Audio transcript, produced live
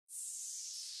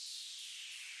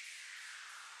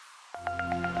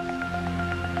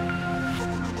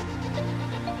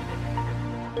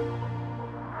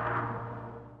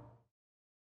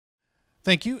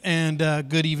Thank you, and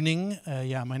good evening.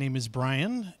 My name is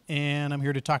Brian, and I'm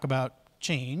here to talk about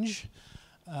change.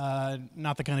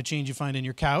 Not the kind of change you find in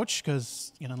your couch,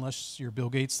 because unless you're Bill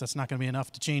Gates, that's not going to be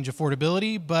enough to change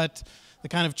affordability, but the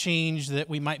kind of change that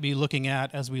we might be looking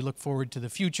at as we look forward to the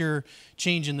future,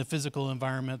 change in the physical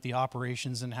environment, the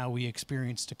operations, and how we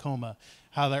experience Tacoma,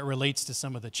 how that relates to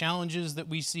some of the challenges that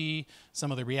we see, some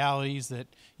of the realities that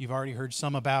you've already heard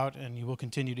some about, and you will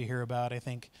continue to hear about, I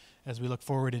think, as we look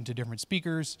forward into different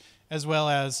speakers, as well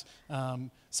as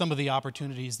some of the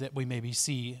opportunities that we maybe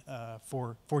see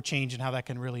for change and how that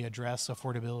can really address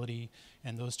affordability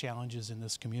and those challenges in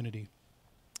this community.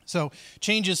 So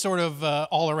change is sort of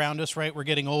all around us, right? We're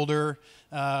getting older.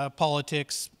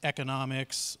 Politics,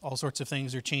 economics, all sorts of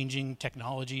things are changing.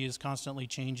 Technology is constantly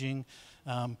changing.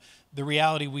 The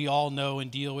reality we all know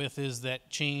and deal with is that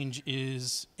change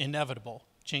is inevitable.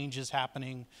 Change is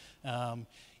happening.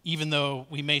 Even though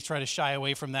we may try to shy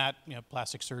away from that,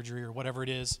 plastic surgery or whatever it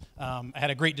is. I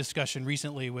had a great discussion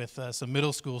recently with some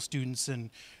middle school students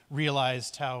and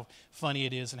realized how funny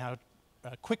it is and how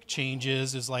quick change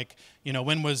is like,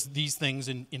 when was these things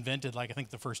invented? Like, I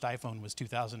think the first iPhone was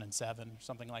 2007 or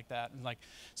something like that. And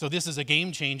so this is a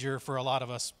game changer for a lot of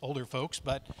us older folks,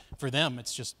 but for them,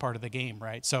 it's just part of the game,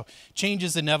 right? So change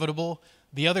is inevitable.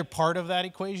 The other part of that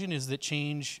equation is that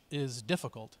change is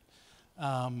difficult.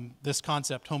 This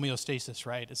concept, homeostasis,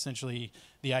 right? Essentially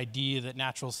the idea that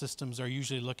natural systems are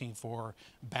usually looking for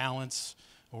balance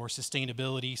or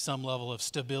sustainability, some level of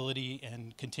stability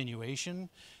and continuation.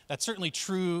 That's certainly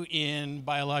true in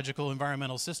biological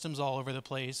environmental systems all over the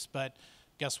place, but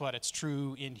guess what? It's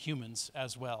true in humans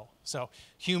as well. So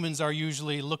humans are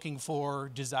usually looking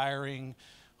for, desiring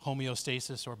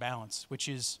homeostasis or balance, which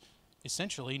is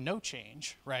essentially no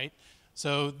change, right?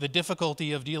 So the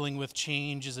difficulty of dealing with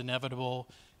change is inevitable,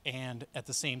 and at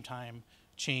the same time,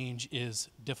 change is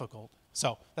difficult.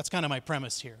 So that's kind of my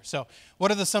premise here. So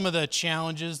what are some of the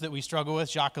challenges that we struggle with?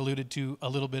 Jacques alluded to a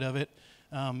little bit of it.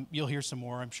 You'll hear some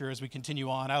more, I'm sure, as we continue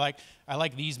on. I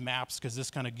like these maps because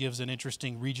this kind of gives an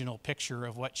interesting regional picture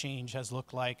of what change has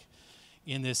looked like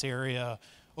in this area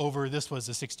over, this was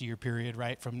a 60-year period,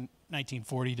 right, from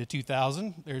 1940 to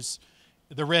 2000.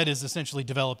 The red is essentially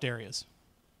developed areas.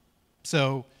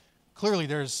 So clearly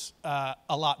there's a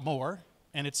lot more,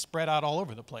 and it's spread out all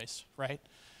over the place, right?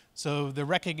 So the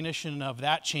recognition of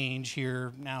that change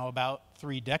here now about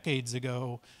 3 decades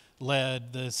ago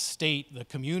led the state, the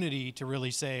community, to really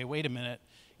say, wait a minute,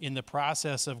 in the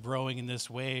process of growing in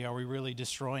this way, are we really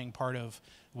destroying part of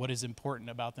what is important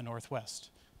about the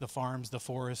Northwest? The farms, the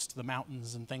forest, the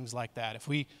mountains, and things like that. If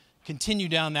we continue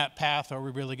down that path, are we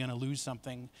really going to lose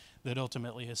something that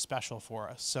ultimately is special for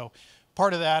us? So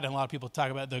part of that, and a lot of people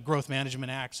talk about the Growth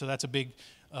Management Act, so that's a big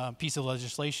piece of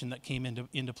legislation that came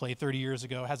into play 30 years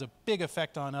ago, has a big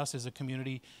effect on us as a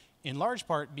community, in large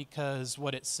part because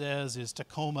what it says is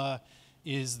Tacoma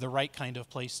is the right kind of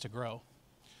place to grow.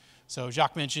 So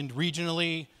Jacques mentioned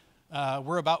regionally,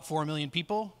 we're about 4 million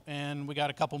people, and we got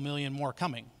a couple million more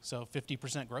coming. So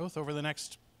 50% growth over the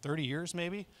next 30 years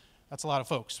maybe. That's a lot of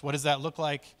folks. What does that look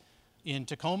like in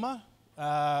Tacoma?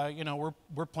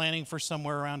 We're planning for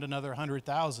somewhere around another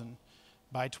 100,000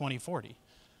 by 2040.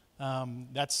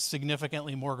 That's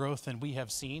significantly more growth than we have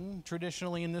seen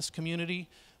traditionally in this community,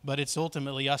 but it's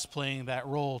ultimately us playing that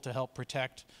role to help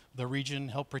protect the region,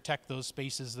 help protect those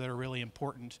spaces that are really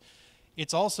important.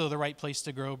 It's also the right place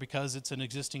to grow because it's an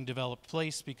existing developed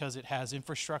place, because it has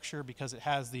infrastructure, because it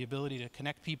has the ability to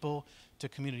connect people to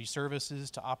community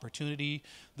services, to opportunity,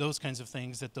 those kinds of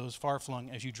things that those far-flung,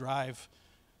 as you drive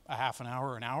a half an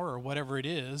hour, or whatever it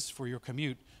is for your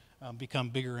commute, become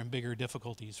bigger and bigger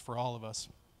difficulties for all of us.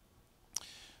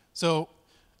 So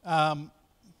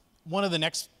one of the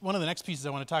next pieces I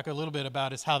want to talk a little bit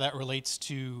about is how that relates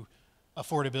to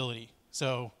affordability.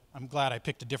 So I'm glad I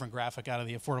picked a different graphic out of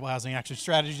the Affordable Housing Action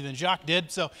Strategy than Jacques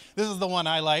did. So this is the one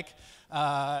I like.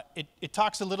 It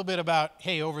talks a little bit about,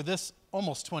 hey, over this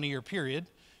almost 20-year period,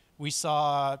 we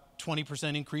saw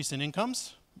 20% increase in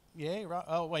incomes. Yay,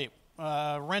 oh wait,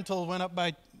 rental went up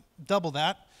by double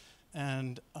that,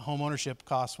 and home ownership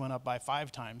costs went up by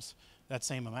 5 times that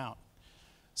same amount.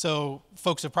 So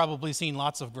folks have probably seen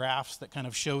lots of graphs that kind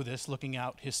of show this, looking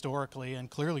out historically, and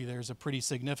clearly there's a pretty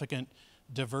significant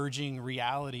diverging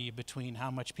reality between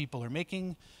how much people are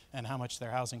making and how much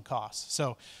their housing costs.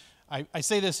 So I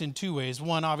say this in 2 ways.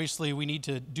 One, obviously we need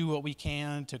to do what we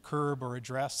can to curb or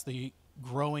address the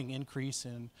growing increase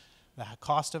in the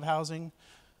cost of housing,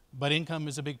 but income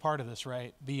is a big part of this,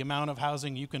 right? The amount of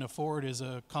housing you can afford is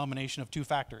a combination of 2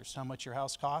 factors: how much your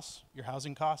house costs, your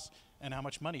housing costs, and how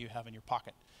much money you have in your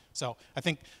pocket. So I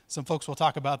think some folks will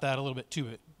talk about that a little bit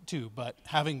too, but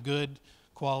having good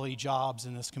quality jobs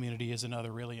in this community is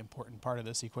another really important part of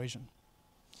this equation.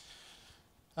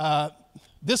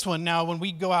 This one now, when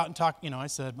we go out and talk, I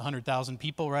said 100,000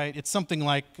 people, right? It's something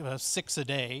like 6 a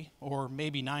day or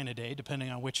maybe 9 a day, depending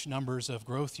on which numbers of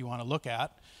growth you want to look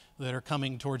at that are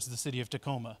coming towards the city of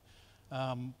Tacoma.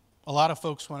 A lot of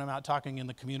folks, when I'm out talking in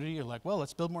the community, are like, well,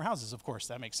 let's build more houses. Of course,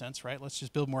 that makes sense, right? Let's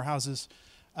just build more houses.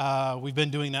 We've been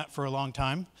doing that for a long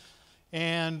time.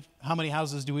 And how many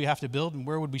houses do we have to build, and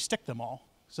where would we stick them all?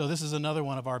 So this is another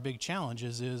one of our big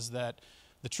challenges, is that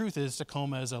the truth is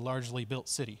Tacoma is a largely built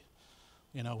city.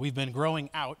 We've been growing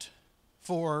out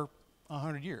for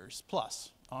 100 years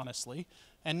plus, honestly,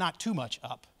 and not too much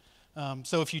up.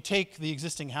 So if you take the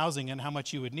existing housing and how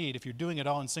much you would need, if you're doing it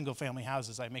all in single-family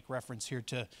houses, I make reference here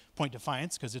to Point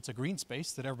Defiance because it's a green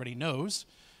space that everybody knows.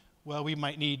 Well, we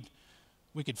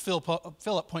could fill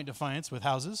up Point Defiance with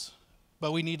houses,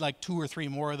 but we need like 2 or 3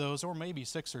 more of those, or maybe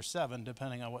 6 or 7,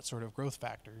 depending on what sort of growth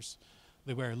factors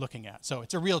that we're looking at. So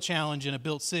it's a real challenge in a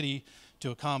built city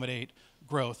to accommodate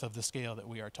growth of the scale that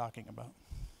we are talking about.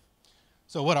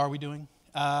 So what are we doing?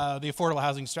 The Affordable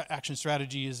Housing Action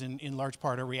Strategy is in large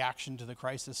part a reaction to the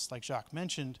crisis, like Jacques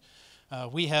mentioned.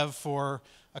 We have, for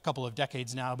a couple of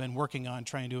decades now, been working on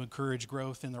trying to encourage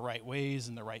growth in the right ways,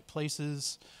 in the right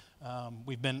places.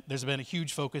 There's been a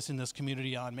huge focus in this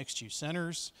community on mixed-use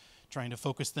centers, trying to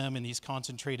focus them in these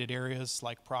concentrated areas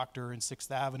like Proctor and 6th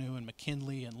Avenue and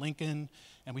McKinley and Lincoln.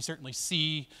 And we certainly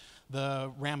see the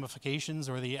ramifications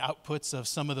or the outputs of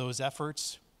some of those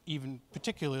efforts, even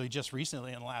particularly just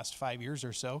recently in the last 5 years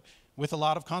or so, with a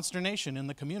lot of consternation in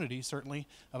the community, certainly,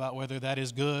 about whether that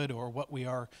is good or what we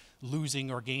are losing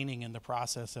or gaining in the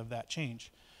process of that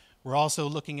change. We're also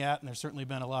looking at, and there's certainly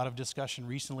been a lot of discussion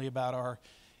recently about our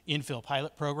infill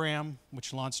pilot program,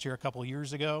 which launched here a couple of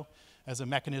years ago as a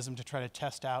mechanism to try to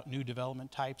test out new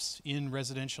development types in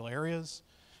residential areas.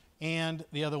 And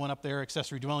the other one up there,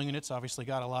 accessory dwelling units, obviously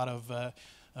got a lot of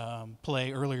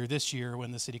play earlier this year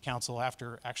when the city council,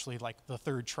 after actually like the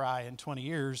 3rd try in 20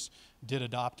 years, did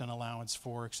adopt an allowance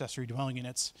for accessory dwelling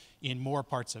units in more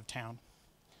parts of town.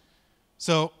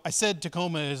 So I said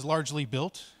Tacoma is largely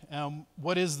built.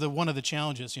 What is one of the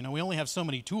challenges? We only have so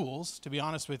many tools, to be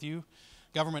honest with you.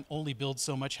 Government only builds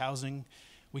so much housing.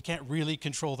 We can't really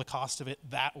control the cost of it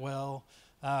that well.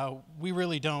 We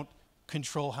really don't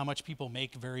control how much people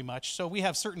make very much. So we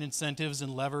have certain incentives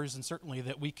and levers, and certainly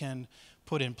that we can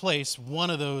put in place. One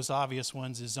of those obvious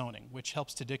ones is zoning, which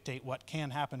helps to dictate what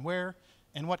can happen where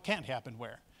and what can't happen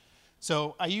where.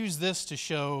 So I use this to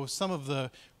show some of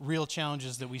the real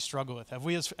challenges that we struggle with.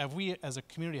 If we as a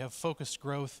community have focused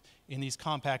growth in these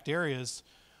compact areas,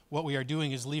 what we are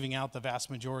doing is leaving out the vast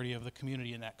majority of the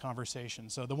community in that conversation.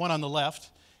 So the one on the left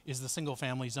is the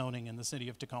single-family zoning in the city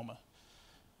of Tacoma.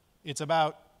 It's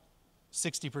about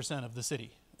 60% of the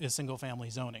city is single-family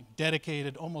zoning,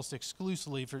 dedicated almost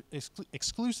exclusively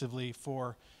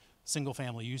for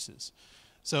single-family uses.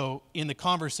 So in the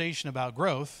conversation about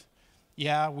growth,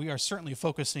 yeah, we are certainly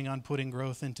focusing on putting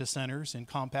growth into centers, in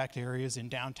compact areas, in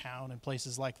downtown and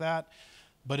places like that.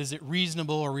 But is it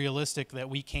reasonable or realistic that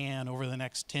we can, over the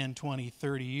next 10, 20,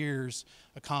 30 years,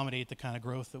 accommodate the kind of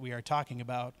growth that we are talking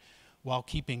about while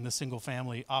keeping the single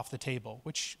family off the table,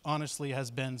 which honestly has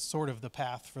been sort of the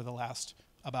path for the last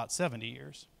about 70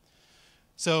 years.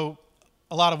 So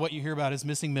a lot of what you hear about is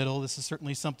missing middle. This is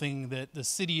certainly something that the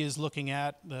city is looking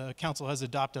at. The council has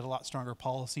adopted a lot stronger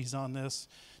policies on this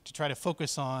to try to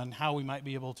focus on how we might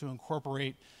be able to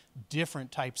incorporate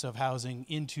different types of housing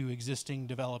into existing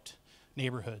developed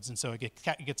neighborhoods. And so it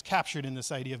gets captured in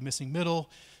this idea of missing middle.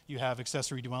 You have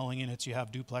accessory dwelling units, you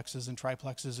have duplexes and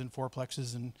triplexes and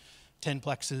fourplexes and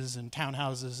 10plexes and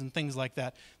townhouses and things like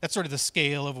that. That's sort of the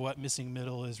scale of what missing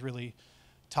middle is really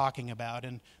talking about.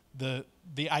 And the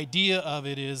idea of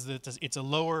it is that it's a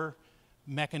lower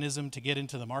mechanism to get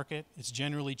into the market. It's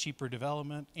generally cheaper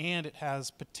development, and it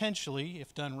has potentially,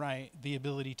 if done right, the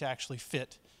ability to actually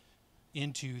fit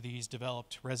into these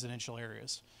developed residential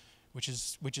areas, which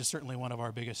is certainly one of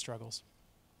our biggest struggles.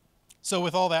 So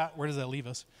with all that, where does that leave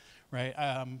us, right?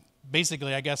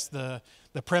 Basically, I guess the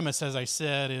premise, as I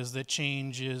said, is that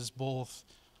change is both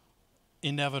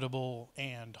inevitable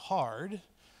and hard.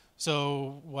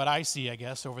 So what I see, I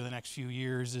guess, over the next few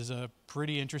years is a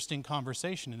pretty interesting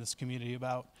conversation in this community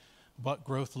about what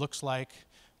growth looks like,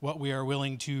 what we are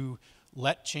willing to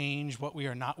let change, what we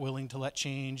are not willing to let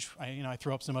change. I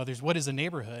throw up some others. What is a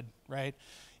neighborhood, right?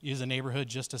 Is a neighborhood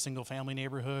just a single-family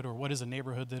neighborhood, or what is a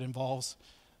neighborhood that involves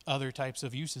other types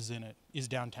of uses in it? Is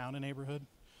downtown a neighborhood?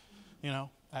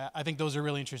 I think those are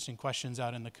really interesting questions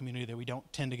out in the community that we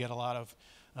don't tend to get a lot of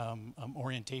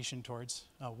orientation towards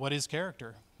what is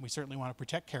character. We certainly want to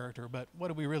protect character, but what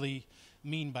do we really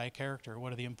mean by character?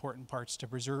 What are the important parts to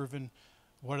preserve, and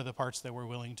what are the parts that we're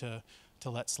willing to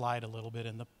let slide a little bit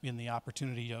in the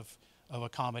opportunity of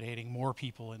accommodating more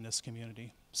people in this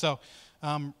community? So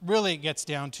really it gets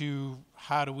down to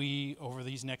how do we, over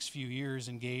these next few years,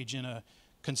 engage in a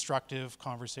constructive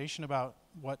conversation about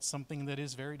what's something that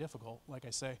is very difficult, like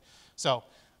I say. So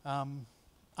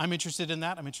I'm interested in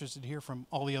that. I'm interested to hear from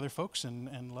all the other folks,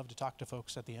 and love to talk to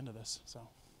folks at the end of this. So.